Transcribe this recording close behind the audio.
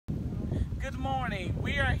Good morning.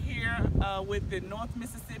 We are here with the North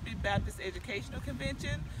Mississippi Baptist Educational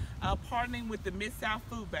Convention, partnering with the Mid-South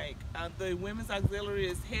Food Bank. The Women's Auxiliary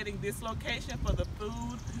is heading this location for the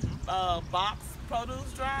food box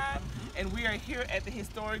produce drive, and we are here at the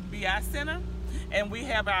historic BI Center. And we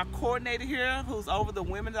have our coordinator here who's over the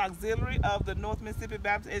Women's Auxiliary of the North Mississippi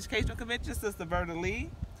Baptist Educational Convention, Sister Verda Lee.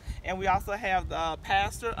 And we also have the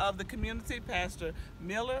pastor of the community, Pastor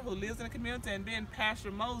Miller, who lives in the community, and then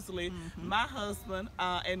Pastor Mosley, my husband,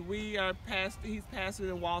 and he's pastor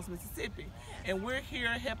in Walls, Mississippi. And we're here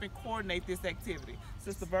helping coordinate this activity.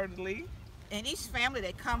 Sister Verda Lee. And each family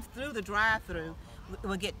that comes through the drive-through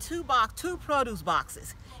will get two produce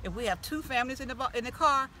boxes. If we have two families in the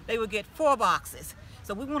car, they will get 4 boxes.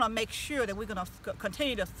 So we want to make sure that we're going to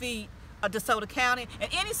continue to feed DeSoto County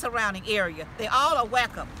and any surrounding area. They all are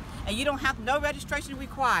welcome, and you don't have no registration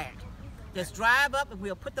required. Just drive up, and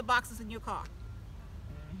we'll put the boxes in your car.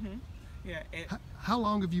 Yeah. How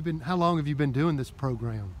long have you been doing this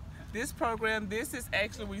program? This program, we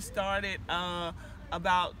started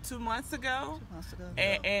about 2 months ago. 2 months ago.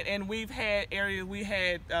 And we've had areas. We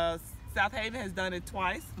had South Haven has done it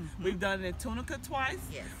twice. We've done it in Tunica twice.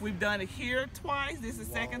 Yes. We've done it here twice. This is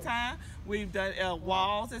the second time. We've done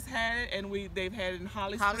Walls has had it, and they've had it in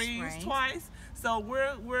Holly Springs twice. So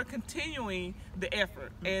we're continuing the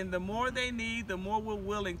effort, and the more they need, the more we're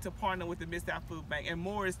willing to partner with the Mid-South Food Bank, and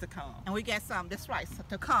more is to come. And we got some. That's right.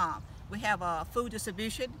 To come. We have food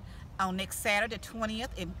distribution on next Saturday, the 20th,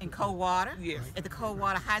 in Coldwater, at the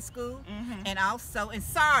Coldwater High School, and also in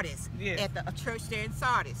Sardis, at the church there in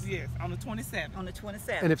Sardis. Yes, on the 27th. On the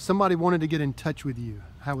 27th. And if somebody wanted to get in touch with you,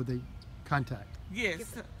 how would they contact?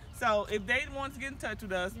 Yes. So if they want to get in touch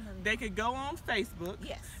with us, they could go on Facebook,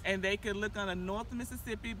 and they could look on the North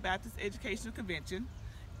Mississippi Baptist Educational Convention.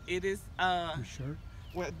 It is Your shirt?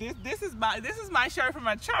 Well, this is my shirt from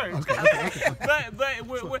my church. Okay.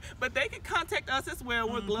 but they can contact us as well.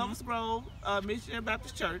 We're Glover's Grove Missionary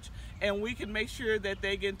Baptist Church, and we can make sure that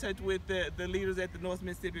they get in touch with the leaders at the North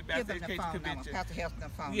Mississippi Baptist Education Convention.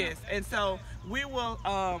 Yes, and so we will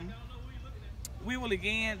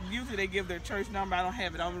again. Usually they give their church number. I don't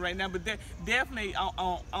have it on me right now, but definitely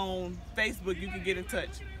on Facebook you can get in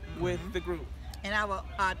touch with the group. And our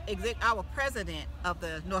president of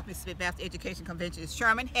the North Mississippi Baptist Education Convention is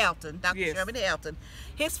Sherman Helton, Dr. Sherman Helton.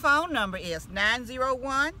 His phone number is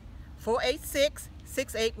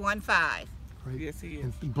 901-486-6815. Great. Yes, he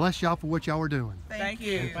is. And bless y'all for what y'all are doing. Thank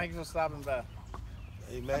you. And thank you for stopping by.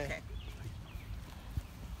 Amen. Okay.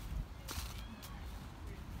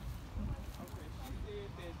 She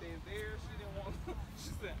said, she didn't want. She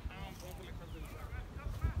said, I don't